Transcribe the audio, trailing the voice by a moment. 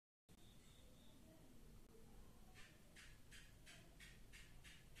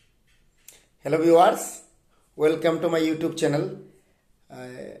Hello viewers, welcome to my YouTube channel.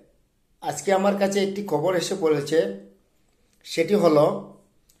 আজকে আমার কাছে একটি খবর এসে পড়েছে, সেটি হলো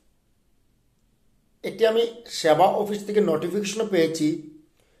একটি আমি সেবা অফিস থেকে নোটিফিকেশন পেয়েছি।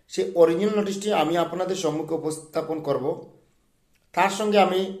 সেই অরিজিনাল নোটিশটি আমি আপনাদের সম্মুখে উপস্থাপন করব। তার সঙ্গে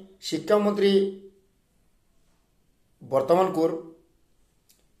আমি শিক্ষামন্ত্রী বর্তমানকুর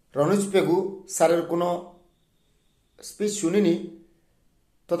রনোজ পেগু স্যারের কোনো স্পিচ শুনিনি,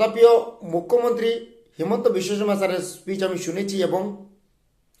 তথাপিও মুখ্যমন্ত্রী হিমন্ত বিশ্ব শর্মা স্যারের স্পিচ আমি শুনেছি এবং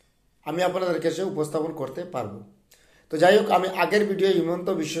আমি আপনাদের কাছে উপস্থাপন করতে পারবো। তো যাই হোক, আমি আগের ভিডিও হিমন্ত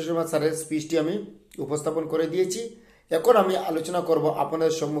বিশ্ব শর্মা স্যারের স্পিচটি আমি উপস্থাপন করে দিয়েছি। এখন আমি আলোচনা করব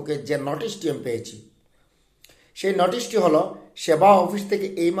আপনাদের সম্মুখে যে নোটিশটি আমি পেয়েছি। সেই নোটিশটি হলো সেবা অফিস থেকে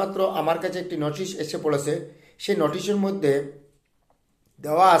এইমাত্র আমার কাছে একটি নোটিশ এসে পড়েছে। সেই নোটিশের মধ্যে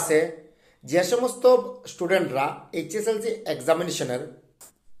দেওয়া আছে যে সমস্ত স্টুডেন্টরা এইচএসএলসি এক্সামিনেশনের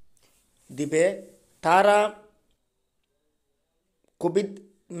দিবে তারা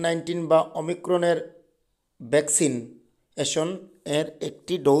কোভিড-19 বা ওমিক্রনের ভ্যাকসিনেশন এর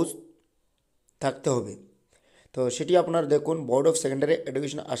একটি ডোজ থাকতে হবে। তো সেটি আপনারা দেখুন, board of secondary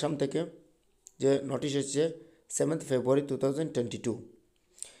education Assam থেকে যে নোটিশ এসেছে 7th February 2022।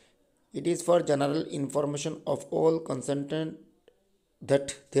 It is for general information of all concerned that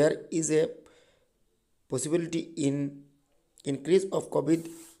there is a possibility in increase of COVID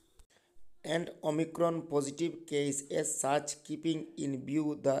and Omicron positive case. As such, keeping in view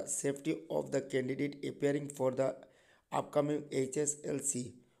the safety of the candidate appearing for the upcoming HSLC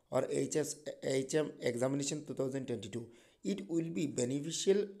or HM examination 2022, it will be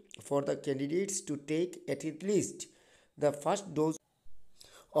beneficial for the candidates to take at least the first dose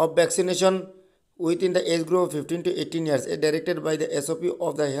of vaccination within the age group of 15 to 18 years, as directed by the SOP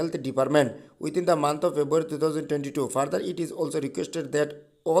of the Health Department within the month of February 2022. Further, it is also requested that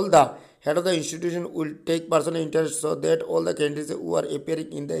all the head of the institution will take personal interest so that all the candidates who are appearing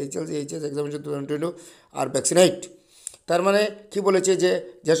in the HSLC examination 2022 are vaccinated. তার মানে কি বলেছে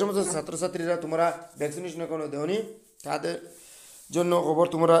যে সমস্ত ছাত্রছাত্রীরা তোমরা vaccination কোনো দেওনি তাদের জন্য খবর,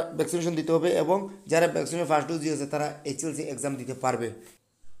 তোমরা ভ্যাকসিনেশন দিতে হবে এবং যারা ভ্যাকসিনের ফার্স্ট ডোজ দিয়েছে তারা এইচএসএলসি এক্সাম দিতে পারবে।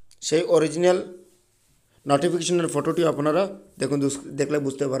 সেই অরিজিনাল নোটিফিকেশনের ফটোটি আপনারা দেখুন, দেখলে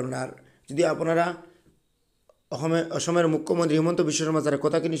বুঝতে পারবেন। আর যদি আপনারা অসমের মুখ্যমন্ত্রী হিমন্ত বিশ্ব শর্মা স্যারের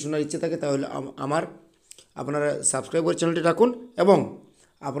কথা কিনে শোনার ইচ্ছে থাকে তাহলে আপনারা সাবস্ক্রাইব করে চ্যানেলটি রাখুন এবং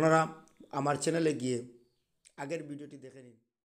আপনারা আমার চ্যানেলে গিয়ে আগের ভিডিওটি দেখে নিন।